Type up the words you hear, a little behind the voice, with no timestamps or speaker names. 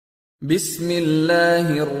بسم الله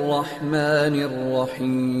الرحمن الرحيم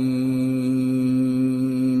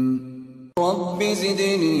رب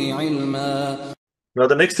زدني علما. Now,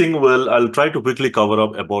 the next thing I'll try to quickly cover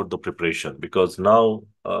up about the preparation because now,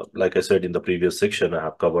 like I said in the previous section, I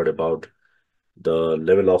have covered about the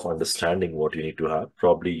level of understanding what you need to have.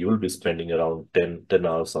 Probably you will be spending around 10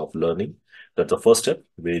 hours of learning. That's the first step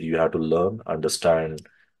where you have to learn, understand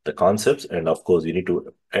the concepts. And of course, you need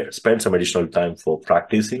to spend some additional time for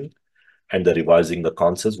practicing and the revising the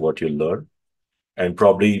concepts, what you learn. And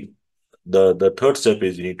probably the third step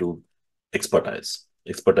is you need to expertise.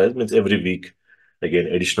 Expertise means every week, again,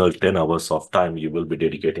 additional 10 hours of time you will be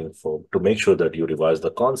dedicating for to make sure that you revise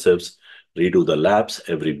the concepts, redo the labs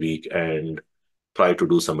every week, and try to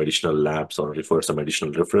do some additional labs or refer some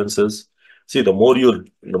additional references. See, the more you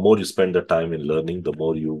spend the time in learning, the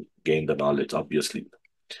more you gain the knowledge, obviously.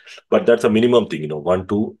 But that's a minimum thing, 1,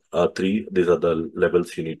 2, 3. These are the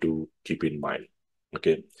levels you need to keep in mind.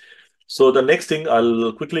 Okay. So the next thing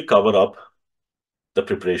I'll quickly cover up the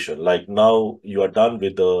preparation. Like now you are done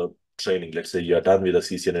with the training. Let's say you are done with the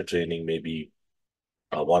CCNA training, maybe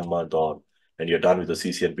 1 month or, and you're done with the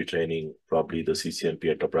CCNP training, probably the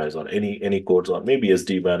CCNP enterprise or any course or maybe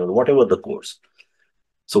SD-WAN or whatever the course.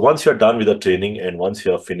 So once you're done with the training and once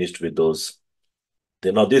you're finished with those,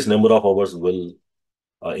 then now this number of hours will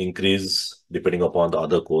increase depending upon the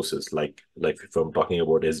other courses. Like if I'm talking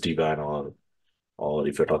about SD-WAN or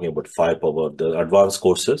if you're talking about 5 hour, the advanced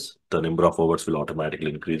courses, the number of hours will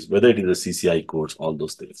automatically increase, whether it is a CCIE course, all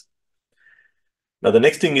those things. Now, the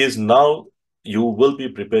next thing is now you will be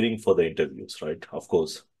preparing for the interviews, right? Of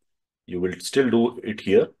course, you will still do it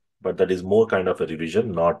here, but that is more kind of a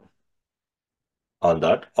revision, not on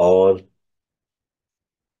that. Or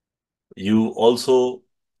you also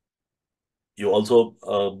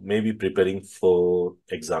may be preparing for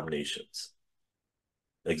exams,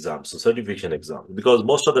 so certification exam, because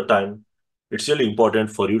most of the time it's really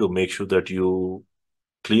important for you to make sure that you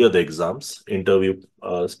clear the exams. Interview,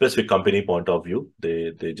 specific company point of view,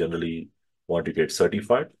 they generally want to get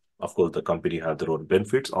certified. Of course, the company have their own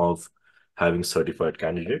benefits of having certified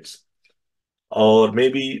candidates, or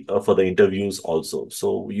maybe for the interviews also.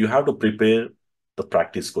 So you have to prepare the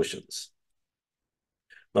practice questions.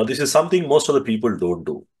 Now, this is something most of the people don't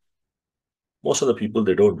do. Most of the people,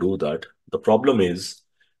 they don't do that. The problem is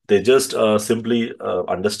they just simply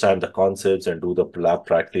understand the concepts and do the lab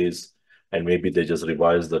practice, and maybe they just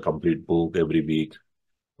revise the complete book every week.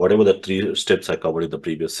 Whatever the 3 steps I covered in the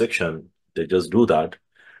previous section, they just do that.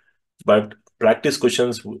 But practice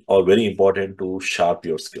questions are very important to sharp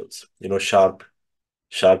your skills.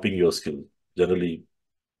 Sharpening your skill. Generally,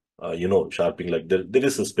 sharpening, like there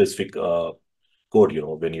is a specific code,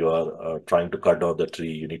 when you are trying to cut down the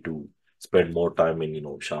tree, you need to spend more time in,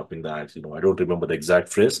 sharpening the axe. I don't remember the exact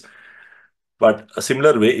phrase, but a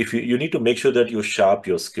similar way, if you need to make sure that you sharp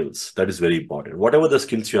your skills, that is very important. Whatever the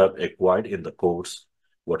skills you have acquired in the course,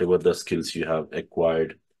 whatever the skills you have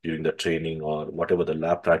acquired during the training or whatever the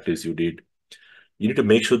lab practice you did, you need to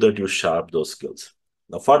make sure that you sharp those skills.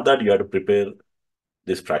 Now, for that, you have to prepare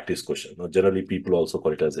this practice question. Now, generally, people also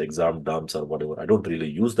call it as exam dumps or whatever. I don't really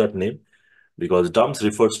use that name because dumps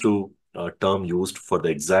refers to a term used for the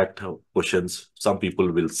exact questions. Some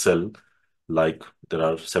people will sell, like there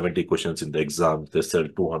are 70 questions in the exam, they sell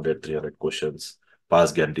 200, 300 questions,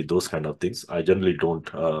 pass guarantee, those kind of things. I generally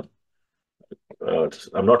don't, I'm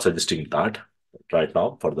not suggesting that right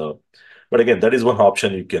now but again, that is one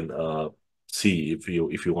option you can see if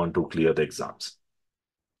you want to clear the exams.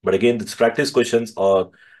 But again, these practice questions are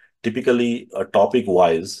typically topic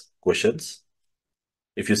wise questions.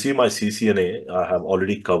 If you see my CCNA, I have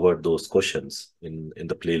already covered those questions in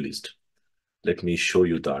the playlist. Let me show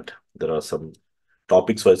you that. There are some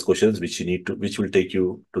topics-wise questions which will take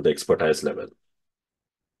you to the expertise level.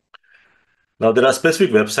 Now, there are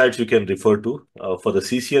specific websites you can refer to. For the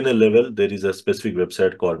CCNA level, there is a specific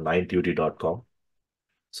website called 9duty.com.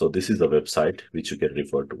 So this is the website which you can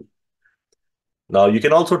refer to. Now, you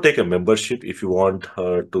can also take a membership if you want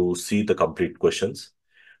to see the complete questions.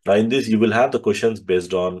 Now, in this, you will have the questions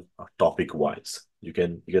based on topic wise. You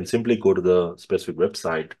can simply go to the specific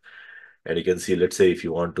website and you can see, let's say, if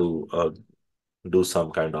you want to do some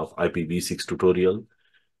kind of IPv6 tutorial,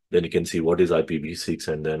 then you can see what is IPv6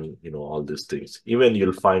 and then, all these things. Even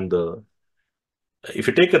you'll find if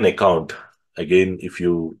you take an account, again, if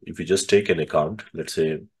you just take an account, let's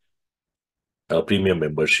say a premium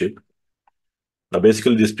membership. Now,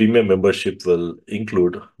 basically, this premium membership will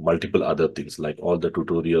include multiple other things like all the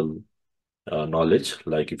tutorial knowledge.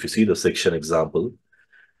 Like if you see the section example,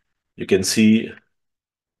 you can see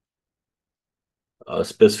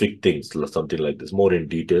specific things, something like this, more in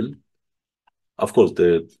detail. Of course,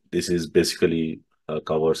 this is basically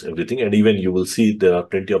covers everything, and even you will see there are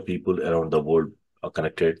plenty of people around the world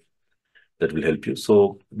connected that will help you.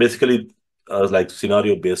 So basically, like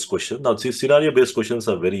scenario-based questions. Now, see, scenario-based questions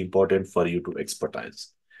are very important for you to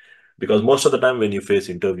expertise because most of the time when you face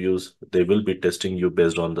interviews, they will be testing you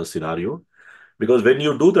based on the scenario. Because when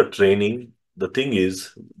you do the training, the thing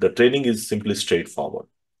is, the training is simply straightforward.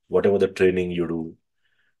 Whatever the training you do,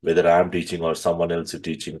 whether I'm teaching or someone else is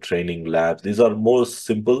teaching, training labs, these are more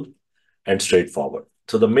simple and straightforward.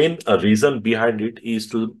 So the main reason behind it is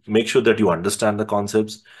to make sure that you understand the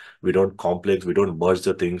concepts. We don't complex, we don't merge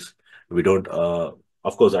the things. We don't,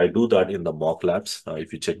 of course, I do that in the mock labs.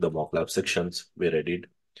 If you check the mock lab sections where I did,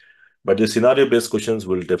 but the scenario-based questions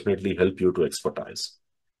will definitely help you to expertise.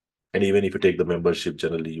 And even if you take the membership,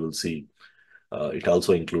 generally you will see it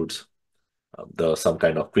also includes the some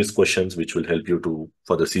kind of quiz questions which will help you to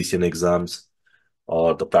for the CCN exams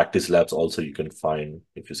or the practice labs. Also, you can find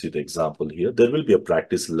if you see the example here, there will be a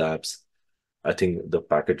practice labs. I think the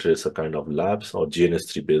packet tracer kind of labs or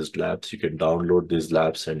GNS3 based labs. You can download these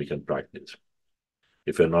labs and you can practice.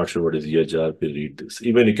 If you're not sure what is EHRP, read this.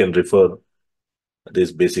 Even you can refer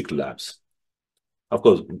these basic labs. Of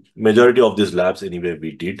course, majority of these labs anyway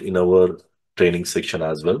we did in our training section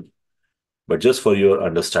as well. But just for your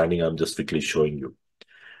understanding, I'm just quickly showing you.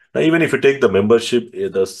 Now, even if you take the membership,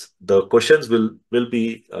 the questions will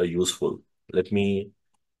be useful. Let me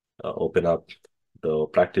open up the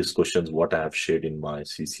practice questions, what I have shared in my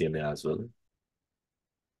CCNA as well.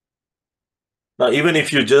 Now, even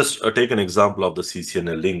if you just take an example of the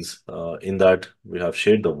CCNA links, in that we have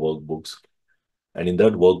shared the workbooks. And in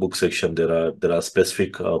that workbook section, there are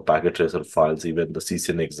specific packet tracer files, even the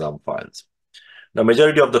CCNA exam files. Now,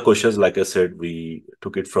 majority of the questions, like I said, we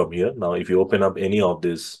took it from here. Now, if you open up any of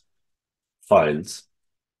these files,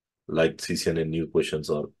 like CCNA new questions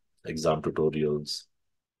or exam tutorials,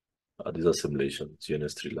 these are simulations,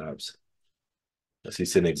 GNS3 labs,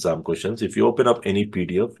 CCNA exam questions. If you open up any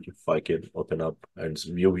PDF, if I can open up and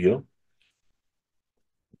view here,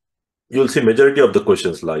 you'll see majority of the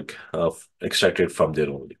questions like extracted from there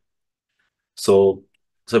only. So,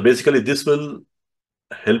 so basically this will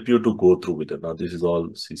help you to go through with it. Now, this is all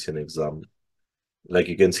CCNA exam. Like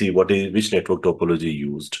you can see which network topology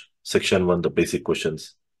used. Section 1, the basic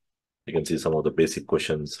questions. You can see some of the basic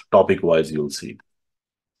questions. Topic wise, you'll see.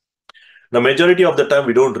 Now, majority of the time,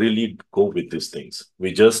 we don't really go with these things.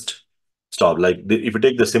 We just stop. Like if you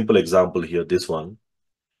take the simple example here, this one.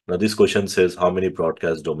 Now, this question says how many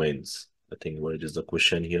broadcast domains? I think what is the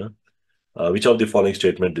question here? Which of the following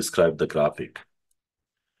statement describe the graphic?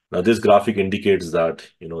 Now, this graphic indicates that,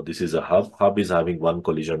 this is a hub. Hub is having one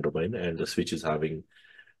collision domain and the switch is having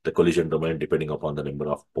the collision domain depending upon the number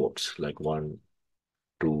of ports, like 1,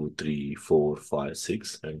 2, 3, 4, 5,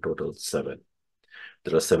 6, and total 7.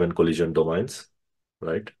 There are 7 collision domains,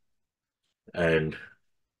 right? And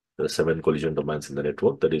there are 7 collision domains in the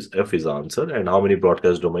network. That is F is the answer. And how many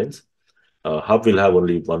broadcast domains? Hub will have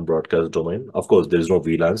only one broadcast domain. Of course, there is no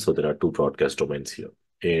VLAN, so there are 2 broadcast domains here,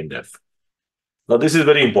 A and F. Now, this is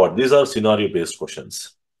very important. These are scenario-based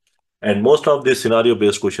questions. And most of these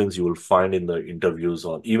scenario-based questions you will find in the interviews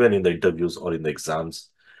or even in the interviews or in the exams.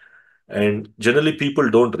 And generally, people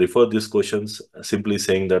don't refer these questions simply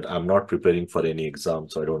saying that I'm not preparing for any exam,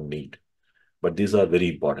 so I don't need. But these are very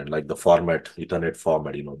important, like the format, Ethernet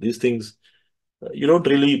format, these things. You don't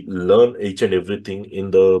really learn each and everything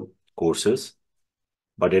in the courses,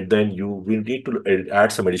 but at the end, you will need to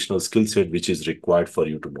add some additional skill set which is required for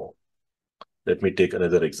you to know. Let me take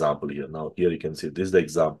another example here. Now, here you can see this is the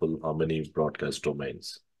example, how many broadcast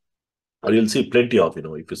domains. Or you'll see plenty of,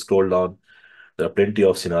 if you scroll down, there are plenty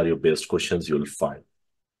of scenario-based questions you'll find.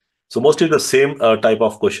 So mostly the same type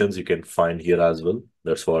of questions you can find here as well.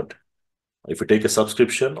 That's what, if you take a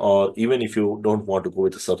subscription or even if you don't want to go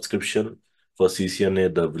with a subscription for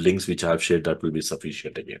CCNA, the links which I have shared, that will be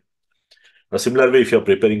sufficient again. Now, similar way, if you're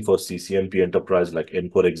preparing for CCNP Enterprise like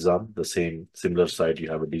NCORE exam, the same similar site,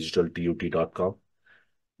 you have a digitaltut.com.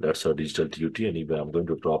 That's a digital TUT. Anyway, I'm going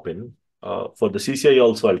to drop in. For the CCIE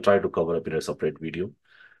also, I'll try to cover up in a separate video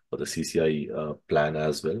for the CCIE plan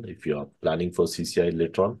as well, if you are planning for CCIE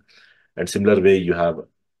later on. And similar way, you have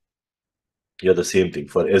the same thing.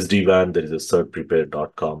 For SD-WAN, there is a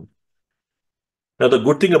certprepare.com. Now, the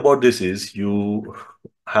good thing about this is you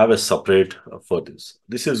have a separate for this.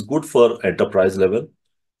 This is good for enterprise level.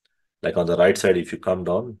 Like on the right side, if you come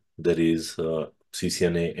down, there is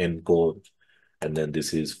CCNA, NCORE, and then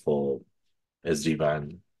this is for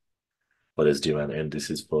SD-WAN, and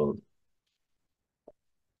this is for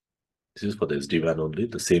the SD-WAN only,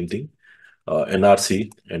 the same thing.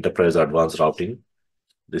 NRC, Enterprise Advanced Routing.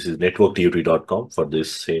 This is networktut.com for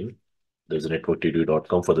this same. There's a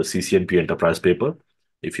networktut.com for the CCNP enterprise paper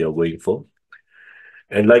if you're going for.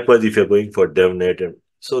 And likewise, if you're going for DevNet.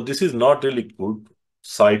 So this is not really good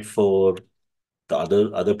site for the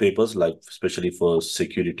other papers, like especially for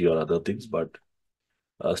security or other things, but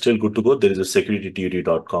still good to go. There is a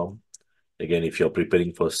securitytut.com. Again, if you're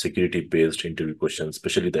preparing for security-based interview questions,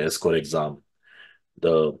 especially the score exam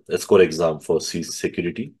for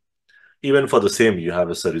security, even for the same, you have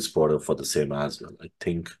a service portal for the same as well. I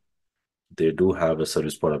think they do have a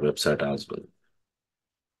service portal website as well.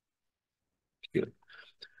 Here.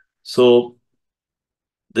 So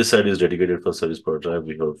this side is dedicated for service portal drive.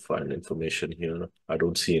 We have find information here. I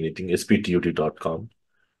don't see anything. sptut.com.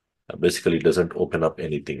 Basically, it doesn't open up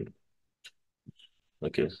anything.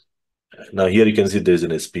 Okay. Now here you can see there's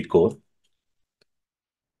an SP core.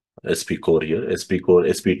 SP core here. SP core,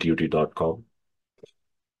 sptut.com.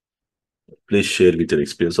 Please share with your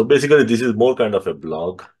experience. So basically, this is more kind of a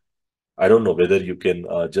blog. I don't know whether you can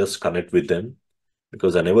just connect with them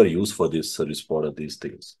because I never use for this service portal these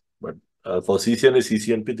things. But for CCNA,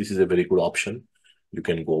 CCNP, this is a very good option you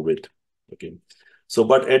can go with. Okay. So,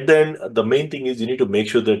 but at the end, the main thing is you need to make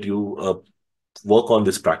sure that you work on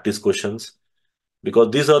these practice questions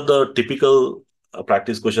because these are the typical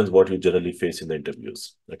practice questions what you generally face in the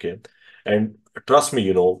interviews. Okay. And trust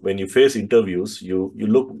me, when you face interviews,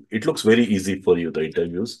 it looks very easy for you, the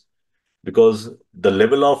interviews, because the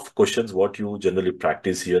level of questions what you generally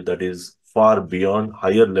practice here, that is far beyond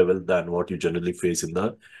higher level than what you generally face in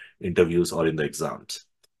the interviews or in the exams.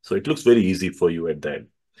 So it looks very easy for you at the end.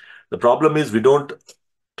 The problem is we don't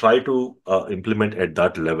try to implement at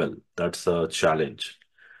that level. That's a challenge.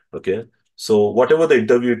 Okay. So whatever the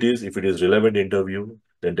interview it is, if it is relevant interview,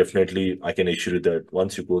 then definitely I can assure you that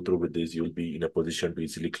once you go through with this, you'll be in a position to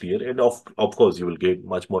easily clear. And of course, you will get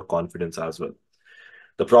much more confidence as well.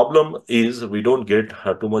 The problem is we don't get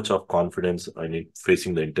too much of confidence in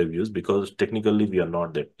facing the interviews because technically we are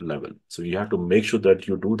not that level. So you have to make sure that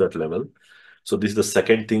you do that level. So this is the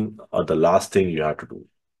second thing or the last thing you have to do.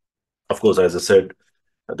 Of course, as I said,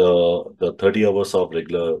 the 30 hours of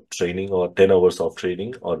regular training or 10 hours of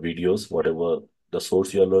training or videos, whatever the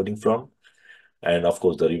source you are learning from. And of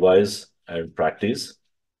course, the revise and practice,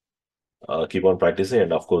 keep on practicing.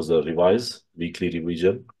 And of course, the revise, weekly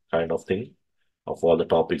revision kind of thing of all the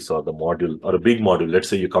topics or the module or a big module. Let's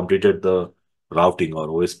say you completed the routing or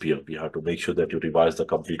OSPF. You have to make sure that you revise the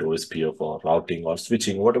complete OSPF or routing or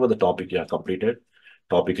switching, whatever the topic you have completed,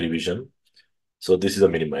 topic revision. So this is a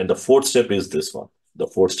minimum. And the fourth step is this one. The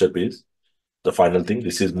fourth step is the final thing.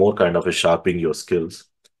 This is more kind of a sharpening your skills,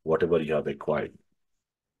 whatever you have acquired.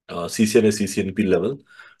 CCNA, CCNP level.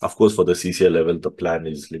 Of course, for the CCI level, the plan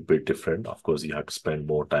is a little bit different. Of course, you have to spend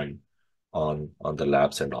more time on the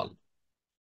labs and all.